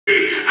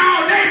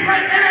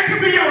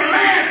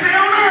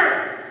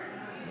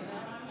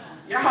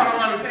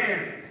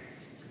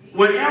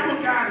Whatever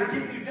God is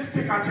giving you, just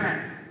take our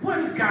time. What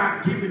is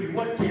God giving you?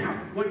 What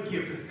talent, what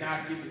gifts has God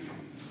given you?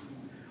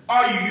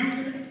 Are you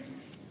using it?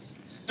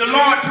 The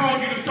Lord told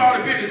you to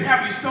start a business.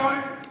 Have you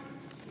started?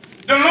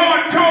 The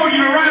Lord told you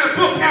to write a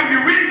book. Have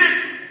you written it?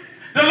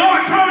 The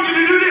Lord told you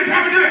to do this.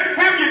 Have you done it?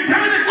 Have you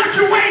done it? What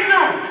you waiting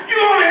on? You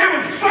only have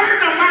a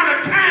certain amount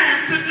of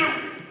time to do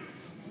it.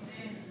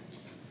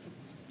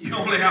 You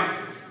only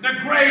have the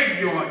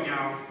graveyard,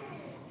 y'all,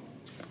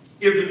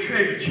 is a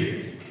treasure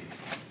chest.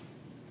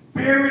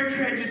 Buried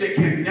treasure that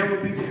can never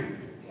be tapped.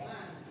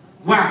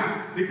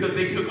 Why? Because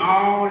they took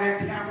all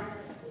that talent,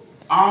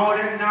 all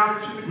that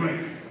knowledge to the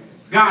grave.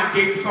 God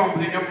gave them songs,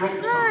 but they never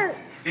wrote the songs.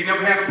 They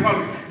never had a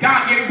public.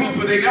 God gave them books,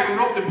 but they never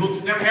wrote the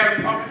books, never had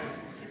a public.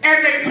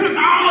 And they took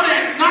all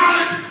that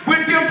knowledge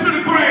with them to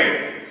the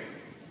grave.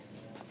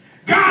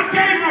 God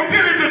gave them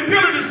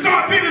ability to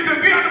start business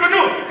and be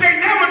entrepreneurs. They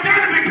never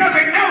done it because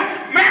they never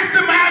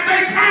maximized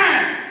their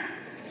time.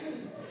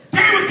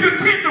 They was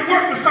content to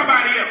work with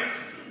somebody else.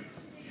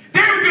 They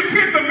were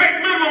content to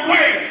make minimum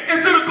wage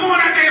instead of going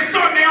out there and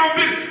starting their own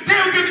business. They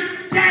were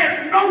content.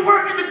 There's no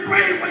work in the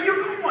grave where you're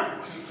going.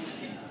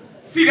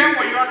 See, that's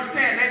why you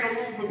understand. There ain't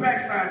no room for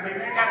backslide, baby.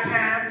 I ain't got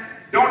time.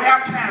 Don't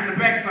have time to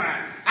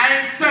backslide.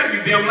 I ain't studying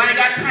you, devil. I ain't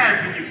got time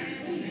for you.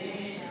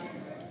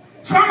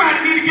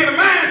 Somebody need to get a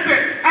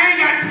mindset. I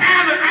ain't got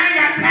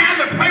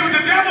time to play with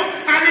the devil.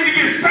 I need to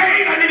get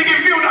saved. I need to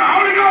get filled with the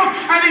Holy Ghost.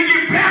 I need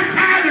to get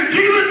baptized in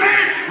Jesus'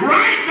 name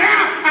right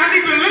now. I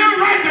need to live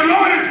right. The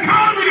Lord is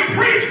calling me to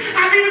preach.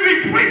 I need to be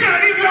preaching.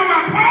 I need to be on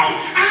my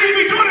post. I need to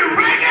be doing it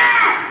right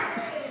now.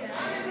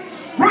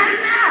 Right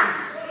now.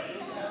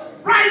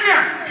 Right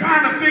now.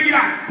 Trying to figure it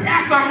out.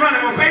 Pastor, I'm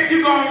running. Well, baby,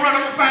 you go and run.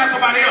 I'm going to find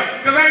somebody else.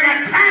 Because I ain't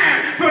got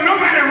time for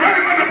nobody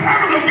running on the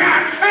purpose of God.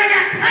 I ain't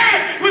got time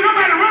for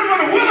nobody running on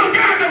the will of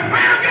God, the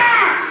plan of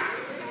God.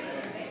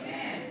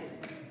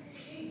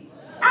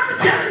 I'm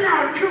telling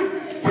y'all the truth.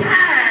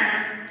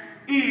 Time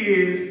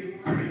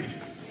is precious.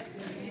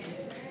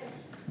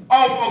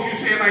 All folks, you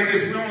say it like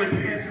this. We only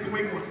pass this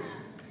way once.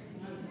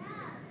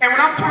 And when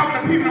I'm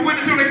talking to people in the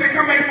witness room, they say,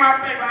 come back to my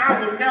favor. I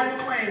will never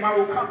claim I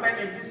will come back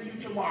and visit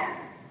you tomorrow.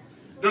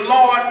 The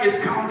Lord is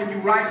calling you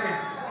right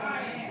now.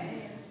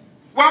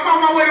 Well, I'm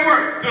on my way to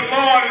work. The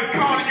Lord is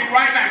calling you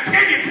right now.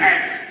 Can you take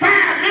 5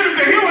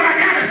 minutes to hear what I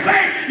got to say?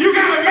 You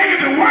got to make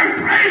it to work.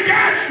 Praise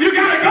God. You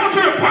got to go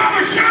to the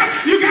barber shop.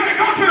 You got to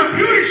go to the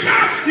beauty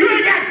shop. You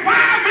ain't got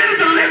 5 minutes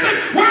to listen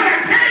while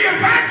I tell you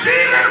about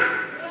Jesus.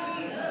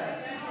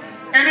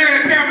 And then they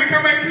tell me,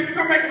 come back. Can you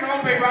come back to the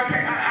home, baby? I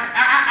can't.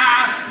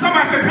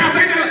 Somebody said,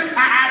 Pastor,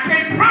 I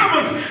can't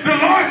promise. The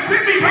Lord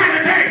sent me by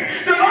today.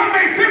 The Lord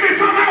may send me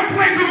some else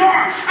place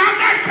tomorrow. I'm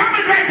not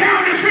coming back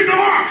down the street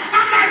tomorrow.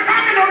 I'm not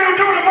knocking on their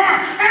door tomorrow.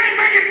 I ain't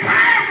making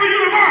time for you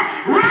tomorrow.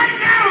 Right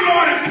now, the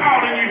Lord is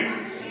calling you.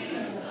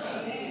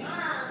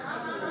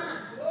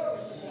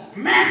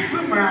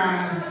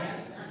 Maximize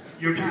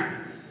your time.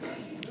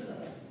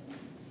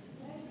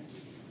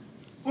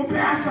 Well,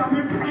 Pastor, I've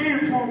been praying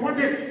for one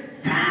day.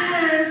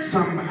 Find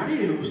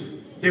somebody else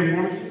that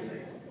want to get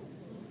saved.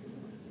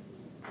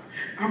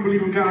 I'm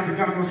believing God that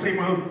God's going to save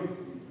my husband.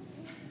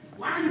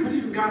 Why are you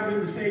believing God for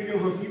him to save your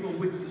husband? You're going to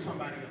witness to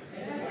somebody else.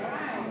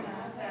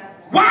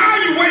 Why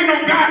are you waiting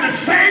on God to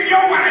save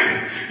your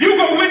wife? You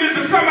go witness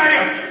to somebody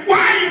else. Why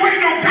are you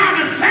waiting on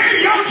God to save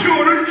your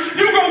children?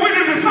 You go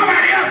witness to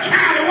somebody else,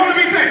 child that want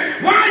to be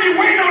saved. Why are you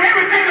waiting on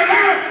everything to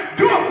allow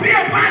do a be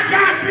about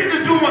God's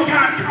business, do what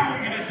God told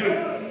you to do?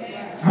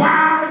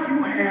 While you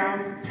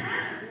have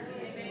time.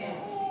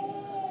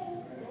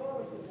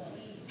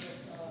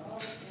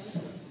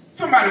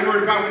 Somebody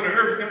worried about when the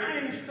earth's going to,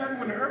 I ain't studying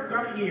when the earth's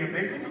going to end,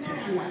 baby. Let me tell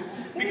you why.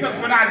 Because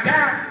when I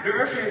die, the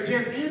earth has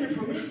just ended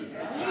for me.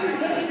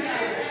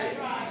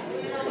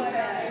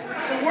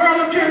 The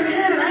world has just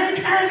ended. I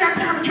ain't got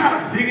time to try to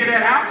figure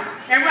that out.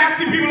 And when I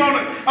see people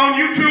on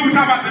YouTube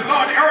talking about the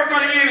Lord, the earth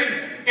going to end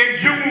in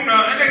June,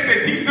 and they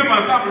said December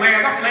or something.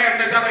 I'm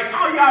laughing at that like,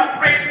 oh, y'all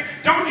crazy.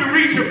 Don't you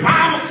read your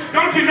Bible?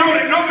 Don't you know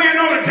that no man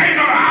know the day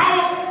nor the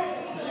hour?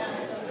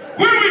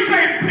 When we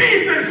say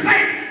peace and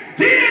safety,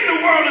 then the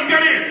world is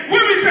going to end.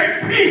 When we say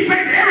peace,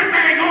 safety,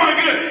 everything going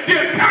good, the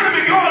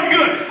economy going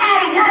good, all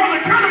the world's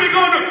economy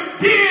going good,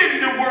 then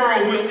the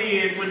world will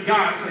end when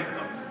God says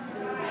so.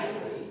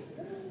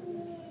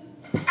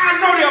 I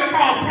know they're a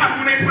false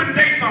prophet when they put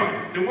dates on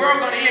it. The world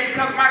going to end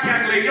because of my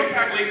calculation. Your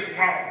calculation is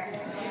wrong.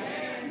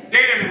 They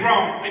is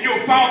wrong, and you're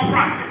a false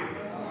prophet.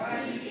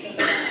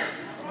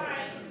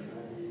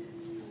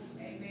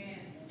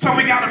 So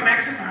we got to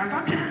maximize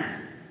our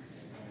time.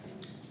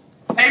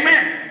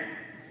 Amen.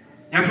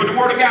 That's what the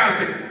word of God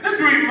says. Let's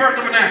read verse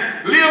number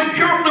 9. Live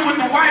carefully with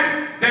the wife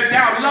that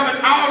thou lovest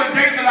all the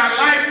days of thy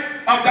life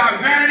of thy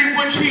vanity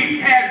which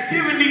he has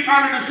given thee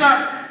under the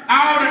sun.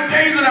 All the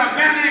days of thy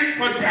vanity,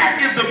 for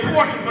that is the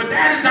portion, for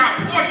that is thy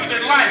portion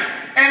in life,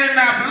 and in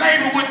thy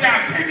labor which thou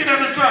takest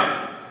of the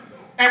sun.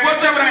 And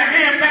whatsoever thy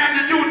hand found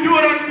to do, do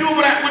it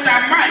with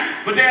thy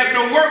might. But there is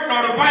no work,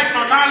 nor device,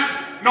 nor knowledge,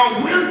 nor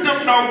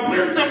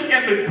wisdom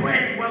in the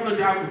grave whether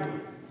thou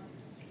goest.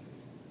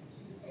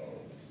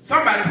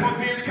 Somebody supposed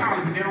to be in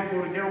college, but they don't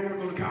want to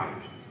go to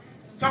college.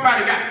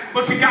 Somebody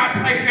but see, God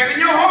placed that in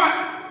your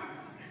heart.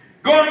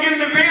 Go and get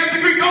an advanced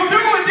degree. Go do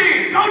it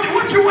then. Go do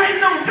what you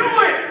waiting on. Do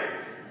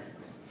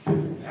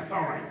it. That's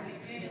all right.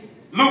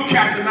 Luke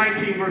chapter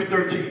 19, verse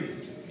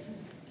 13.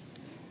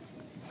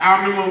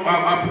 I remember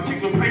a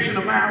particular patient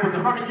of mine was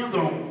 100 years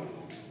old.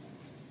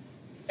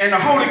 And the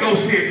Holy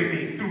Ghost said to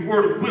me, through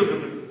word of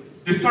wisdom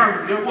and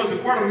discernment, there was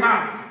a word of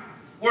knowledge.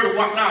 Word of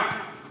what knowledge?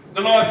 The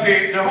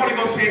Holy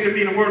Ghost said to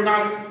me in the word of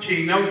knowledge,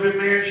 she ain't never been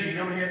married, she ain't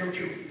never had no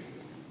children.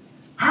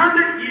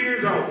 100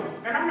 years old.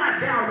 And I'm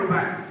not down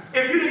nobody.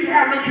 If you didn't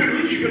have no children,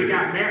 at least you could have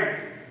got married.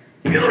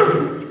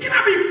 Beautiful. Can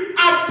I be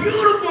a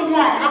beautiful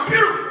woman?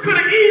 Could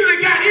have easily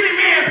got any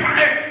man.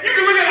 You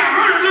can look at her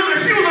and look at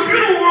her. She was a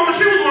beautiful woman.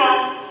 She was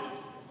wrong.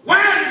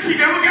 Why did she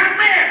never got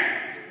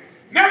married?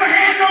 Never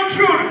had no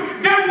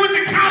children. Never went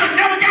to college.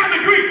 Never got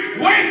a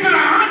degree. Wasted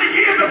 100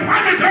 years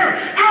upon this earth.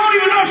 I don't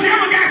even know if she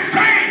ever got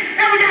saved.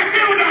 Ever got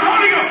filled with the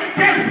Holy Ghost.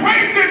 Just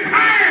wasted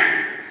time.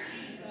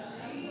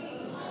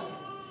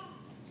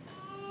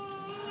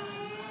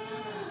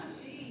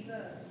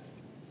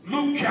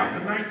 Luke chapter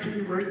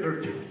 19, verse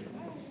 13.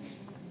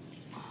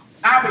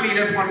 I believe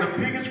that's one of the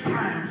biggest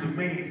crimes of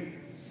man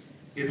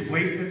is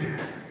wasting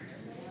time.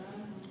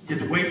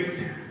 Just wasting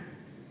time.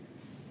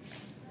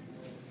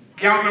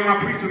 Y'all remember I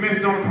preached a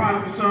message on the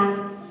prodigal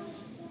son?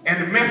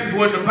 And the message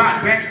wasn't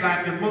about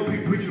backsliding, because most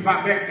people preach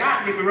about back.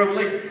 God gave me a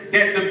revelation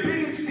that the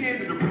biggest sin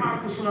that the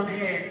prodigal son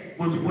had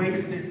was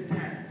wasting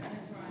time.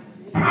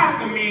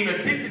 Prodigal means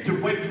addicted to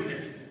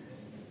wastefulness.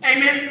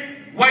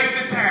 Amen?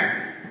 Wasting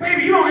time.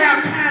 Baby, you don't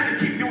have time to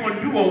keep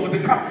doing do-overs to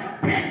come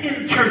back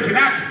in the church and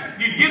out.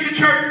 You get in the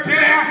church, sit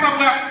down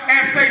somewhere,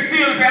 and stay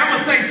still and say, I'm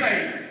going to stay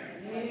saved.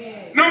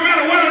 No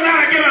matter whether or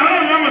not I get a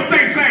husband, I'm going to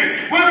stay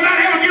saved. Whether or not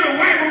I ever get a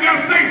wife, I'm going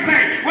to stay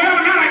saved. Whether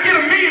or not I get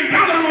 $1 million,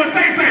 I'm going to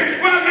stay saved.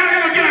 Whether or not I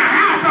ever get a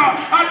house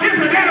or this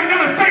or that, I'm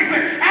going to stay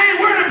saved. I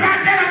ain't worried about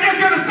that. I'm just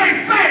going to stay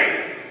saved.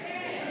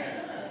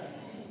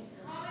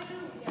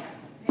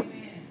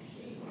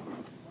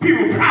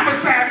 People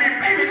prophesy to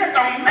me, baby, that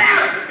don't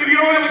matter if you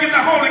don't ever get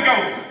the Holy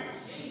Ghost.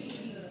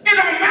 It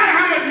don't matter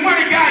how much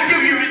money God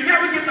gives you, you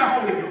never get the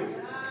Holy Ghost.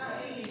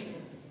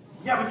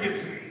 Never get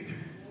saved.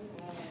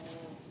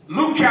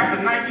 Luke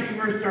chapter 19,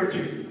 verse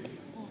 13.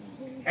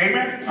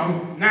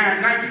 Amen?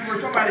 19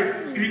 verse, somebody,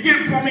 if you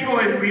get it for me, go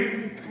ahead and read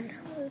it.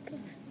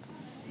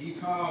 He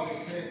called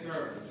his 10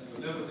 servants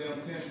and delivered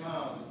them 10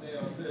 pounds and said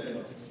unto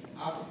them,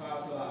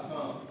 occupy till I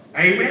come.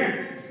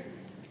 Amen.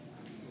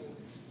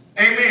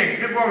 Amen.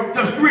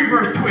 Just read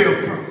verse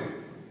 12 from it.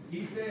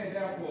 He said,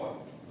 therefore,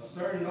 a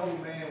certain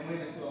nobleman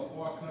went into a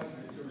far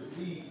country to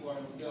receive for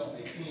himself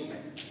a king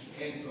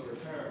and to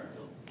return.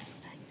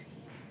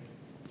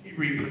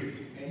 Read, please.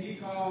 And he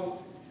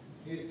called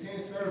his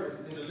 10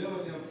 servants and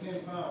delivered them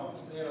 10 pounds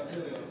and said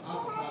unto them,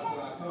 occupy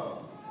till I come.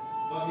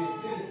 But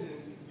his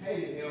citizens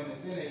hated him and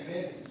sent a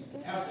message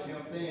after him,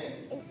 saying,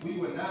 we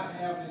would not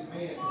have this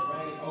man to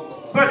reign over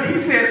us. But he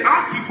said,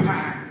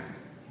 occupy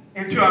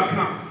until I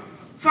come.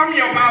 Some of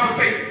your Bible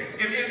say,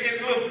 in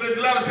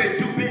the letter say,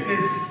 do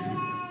business.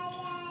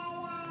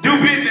 Do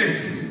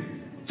business.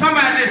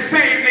 Somebody that's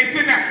saved, they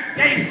sit down.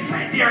 They're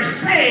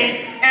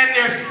saved and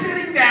they're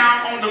sitting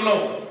down on the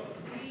Lord.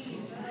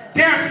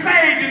 They're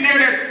saved and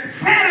they're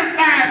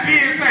satisfied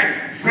being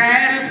saved.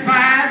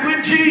 Satisfied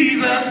with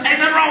Jesus. Ain't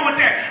nothing wrong with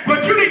that.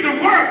 But you need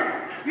to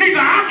work. Need to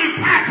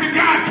occupy till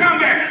God come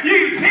back. You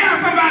need to tell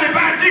somebody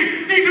about Jesus.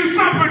 You need to do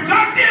something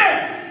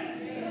productive.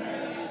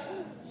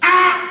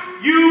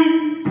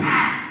 Occupy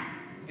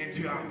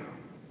until I come.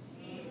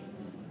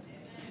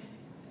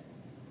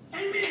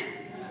 Amen.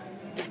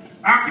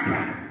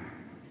 Occupy.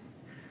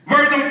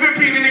 Verse number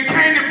 15, and it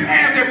came to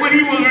pass that when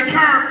he was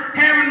returned,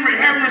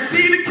 having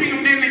received the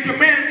kingdom, then he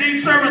commanded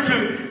these servants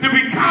to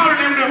be called to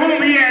them to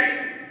whom he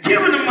had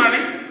given the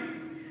money,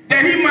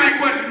 that he might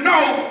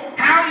know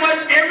how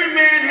much every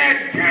man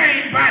had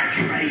gained by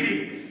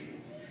trading.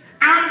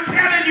 I'm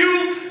telling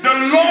you, the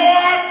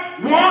Lord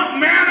wants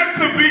manna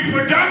to be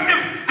productive.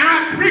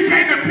 I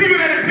appreciate the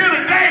people that is here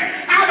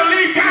today. I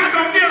believe God's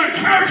going to fill the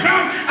church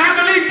up. I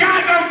believe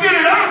God's going to fill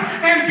it up,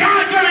 and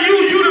God's going to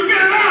use you to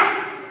fill it up.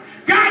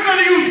 God's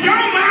going to use your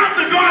mouth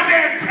to go out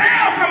there and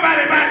tell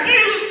somebody about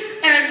Jesus,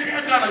 and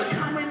they're going to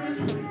come in this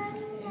place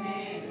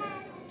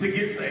to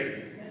get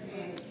saved.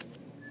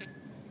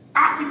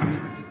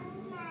 Occupy.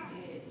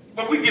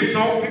 But we get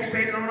so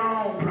fixated on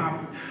our own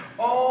problem.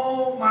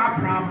 Oh, my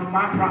problem,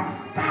 my problem.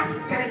 Stop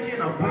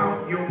thinking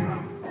about your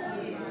problem.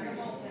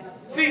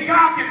 See,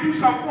 God can do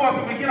something for us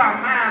if we get our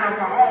mind off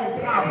our own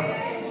problems.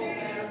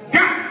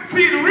 God,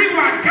 see, the reason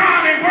why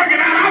God ain't working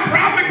out our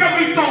problem because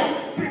we're so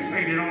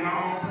fixated on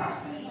our own problem.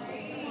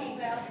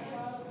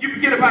 You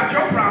forget about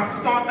your problem,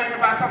 start thinking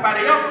about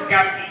somebody else who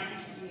got to eat.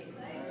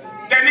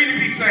 That need to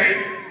be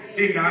saved.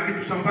 Then God can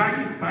do something about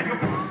you, about your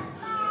problem.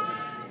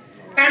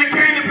 And it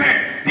came to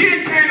pass.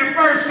 Then came the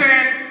first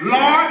saying,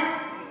 Lord,